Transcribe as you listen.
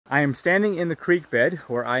I am standing in the creek bed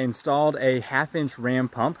where I installed a 1/2-inch ram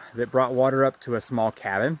pump that brought water up to a small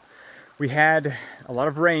cabin. We had a lot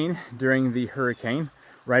of rain during the hurricane,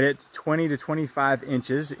 right at 20 to 25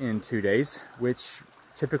 inches in 2 days, which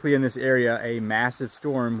typically in this area a massive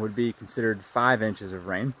storm would be considered 5 inches of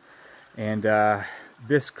rain. And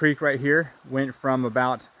this creek right here went from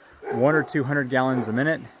about 100 or 200 gallons a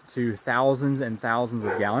minute to thousands and thousands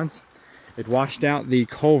of gallons. It washed out the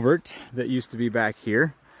culvert that used to be back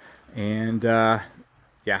here. And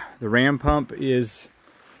yeah, the ram pump is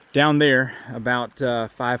down there about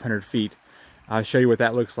 500 feet. I'll show you what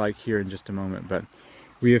that looks like here in just a moment. But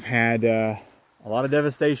we have had a lot of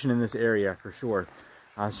devastation in this area for sure.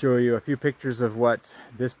 I'll show you a few pictures of what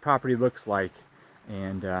this property looks like,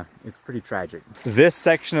 and it's pretty tragic. This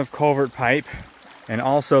section of culvert pipe, and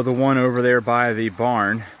also the one over there by the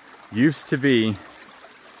barn, used to be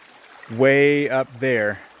way up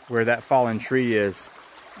there where that fallen tree is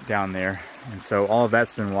down there, and so all of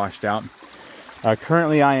that's been washed out.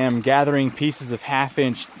 Currently I am gathering pieces of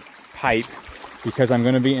 1/2-inch pipe because I'm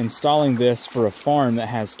going to be installing this for a farm that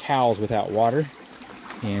has cows without water,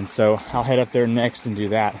 and so I'll head up there next and do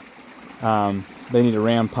that. They need a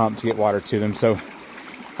ram pump to get water to them, so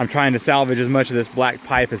I'm trying to salvage as much of this black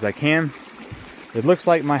pipe as I can. It looks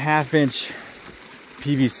like my 1/2-inch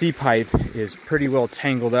PVC pipe is pretty well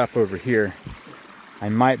tangled up over here. I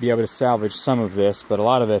might be able to salvage some of this, but a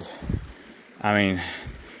lot of it, I mean,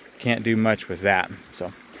 can't do much with that.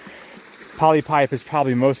 So poly pipe is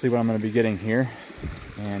probably mostly what I'm going to be getting here,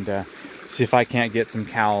 and see if I can't get some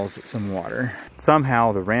cows some water.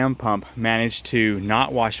 Somehow the ram pump managed to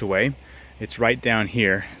not wash away. It's right down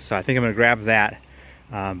here, so I think I'm going to grab that.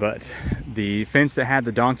 But the fence that had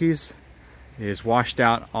the donkeys is washed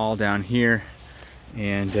out all down here,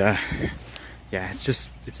 and yeah,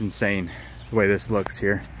 it's insane the way this looks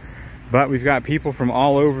here. But we've got people from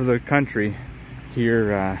all over the country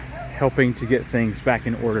here helping to get things back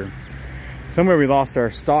in order. Somewhere we lost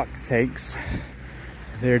our stock tanks.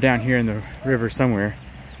 They're down here in the river somewhere.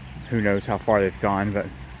 Who knows how far they've gone, but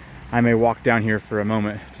I may walk down here for a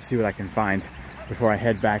moment to see what I can find before I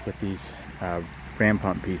head back with these ram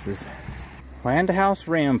pump pieces. Land house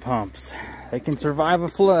ram pumps. They can survive a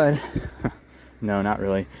flood. No, not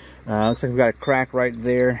really. Looks like we've got a crack right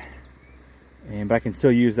there. But I can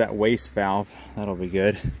still use that waste valve. That'll be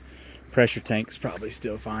good. Pressure tank's probably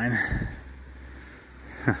still fine.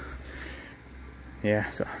 Yeah,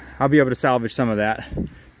 so I'll be able to salvage some of that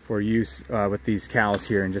for use with these cows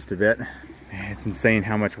here in just a bit. It's insane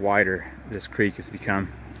how much wider this creek has become.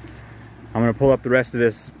 I'm gonna pull up the rest of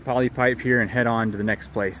this poly pipe here and head on to the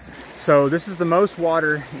next place. So this is the most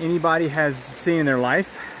water anybody has seen in their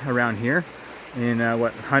life around here in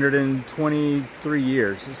what, 123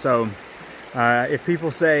 years. So if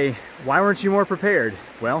people say, why weren't you more prepared?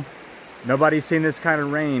 Well, nobody's seen this kind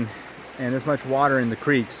of rain and this much water in the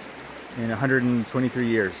creeks in 123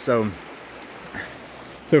 years. So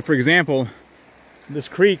for example, this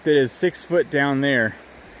creek that is 6 foot down there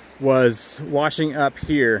was washing up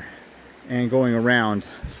here and going around.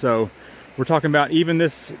 So we're talking about even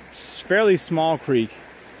this fairly small creek,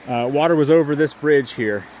 water was over this bridge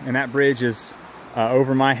here, and that bridge is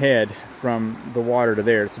over my head from the water to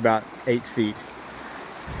there. It's about 8 feet.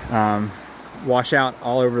 Wash out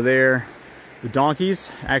all over there. The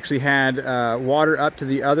donkeys actually had water up to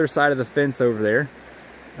the other side of the fence over there.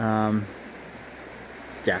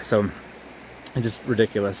 Yeah, so it's just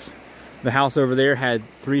ridiculous. The house over there had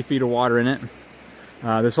 3 feet of water in it.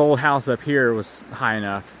 This old house up here was high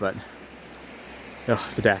enough, but oh,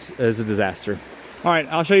 it's a disaster. All right,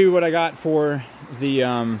 I'll show you what I got for the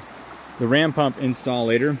ram pump install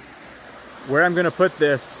later. Where I'm gonna put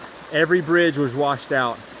this, every bridge was washed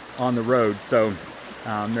out on the road, so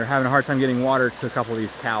they're having a hard time getting water to a couple of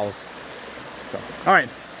these cows. So, all right,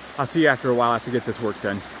 I'll see you after a while after I get this work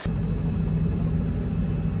done.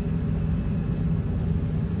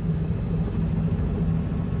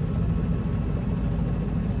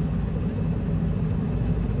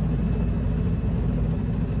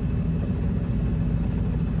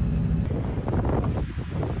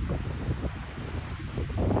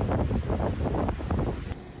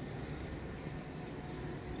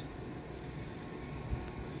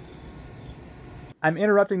 I'm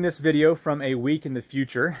interrupting this video from a week in the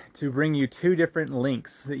future to bring you 2 different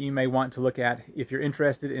links that you may want to look at if you're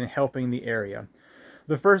interested in helping the area.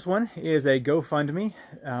 The first one is a GoFundMe.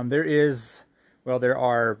 There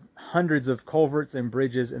are hundreds of culverts and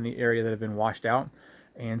bridges in the area that have been washed out.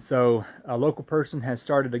 And so a local person has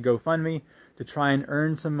started a GoFundMe to try and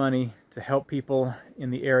earn some money to help people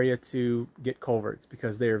in the area to get culverts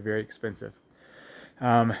because they are very expensive.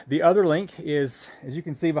 The other link is, as you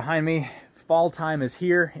can see behind me, fall time is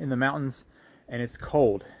here in the mountains and it's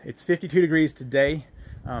cold. It's 52 degrees today.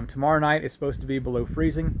 Tomorrow night it's supposed to be below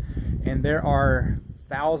freezing, and there are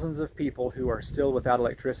thousands of people who are still without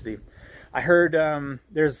electricity. I heard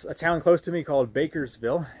there's a town close to me called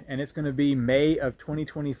Bakersville, and it's going to be May of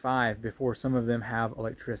 2025 before some of them have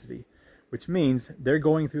electricity, which means they're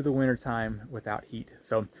going through the winter time without heat.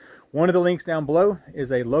 So one of the links down below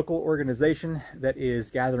is a local organization that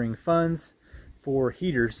is gathering funds for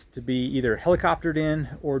heaters to be either helicoptered in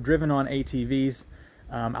or driven on ATVs.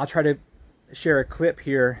 I'll try to share a clip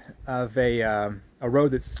here of a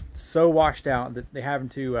road that's so washed out that they have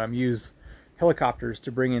to use helicopters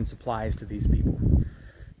to bring in supplies to these people.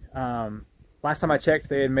 Last time I checked,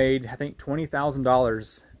 they had made, I think,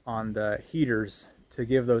 $20,000 on the heaters to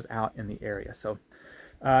give those out in the area. So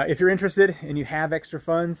if you're interested and you have extra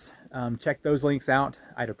funds, check those links out.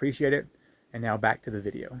 I'd appreciate it. And now back to the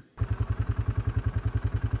video.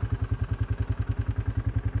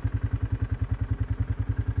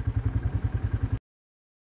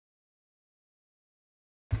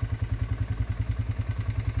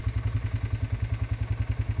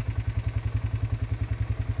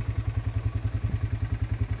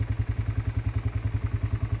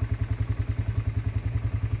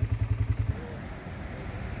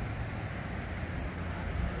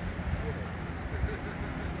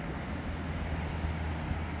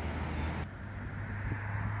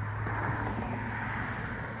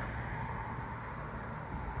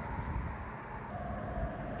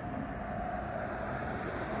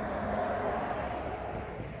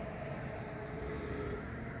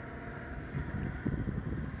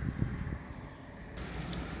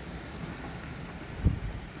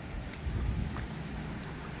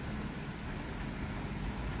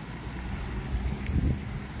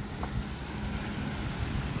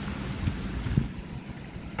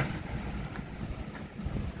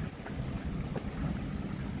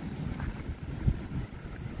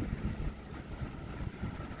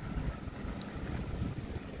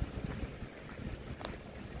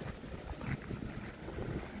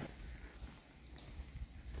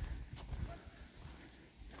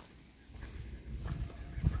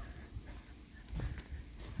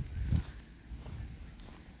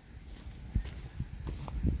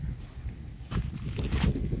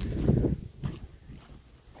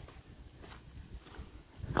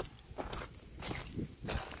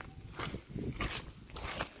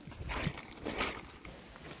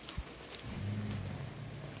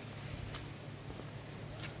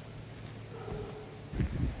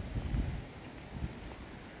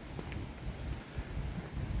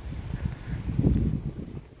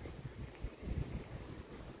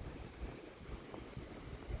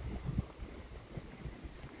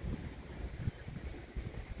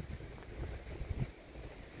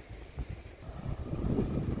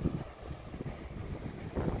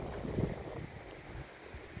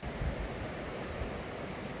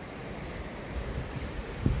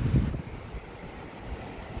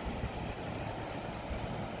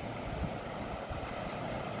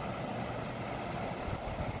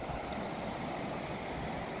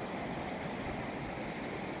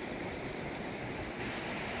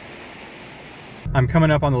 I'm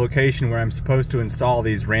coming up on the location where I'm supposed to install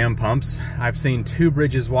these ram pumps. I've seen 2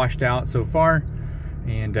 bridges washed out so far,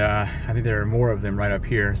 and I think there are more of them right up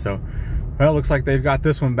here. So, well, it looks like they've got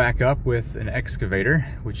this one back up with an excavator,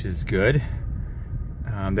 which is good.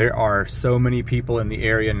 There are so many people in the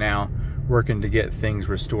area now working to get things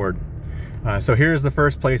restored. So here's the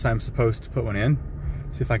first place I'm supposed to put one in.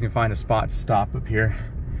 See if I can find a spot to stop up here,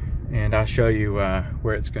 and I'll show you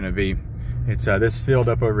where it's going to be. It's this field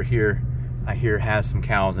up over here, I hear, has some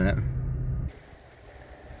cows in it.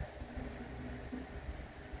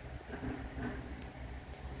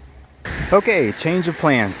 Okay, change of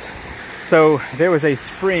plans. So there was a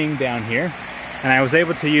spring down here, and I was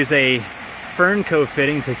able to use a Fernco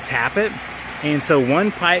fitting to tap it. And so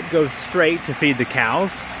one pipe goes straight to feed the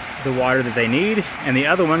cows the water that they need, and the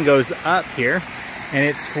other one goes up here, and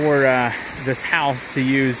it's for this house to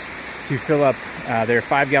use to fill up their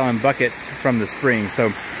 5-gallon buckets from the spring.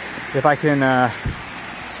 So if I can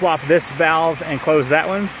swap this valve and close that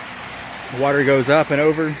one, water goes up and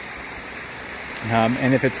over.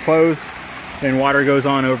 And if it's closed, then water goes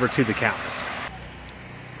on over to the cows.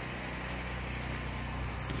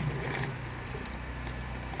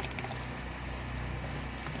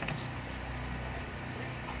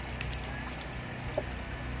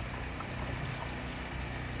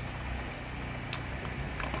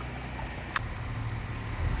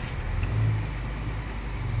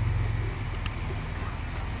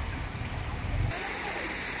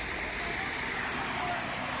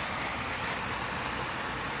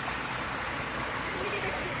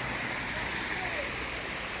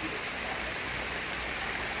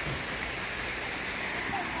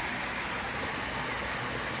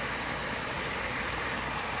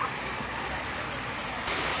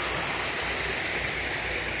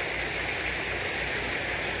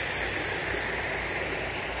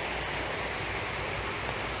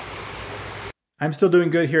 I'm still doing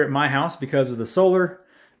good here at my house because of the solar.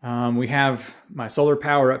 We have my solar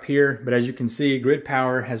power up here, but as you can see, grid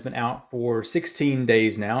power has been out for 16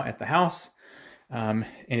 days now at the house. And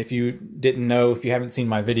if you didn't know, if you haven't seen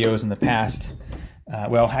my videos in the past,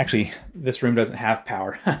 well, actually, this room doesn't have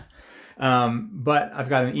power. But I've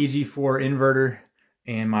got an EG4 inverter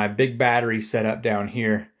and my big battery set up down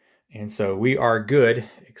here. And so we are good,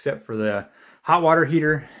 except for the hot water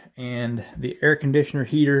heater and the air conditioner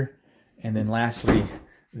heater. And then lastly,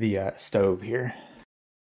 the stove here.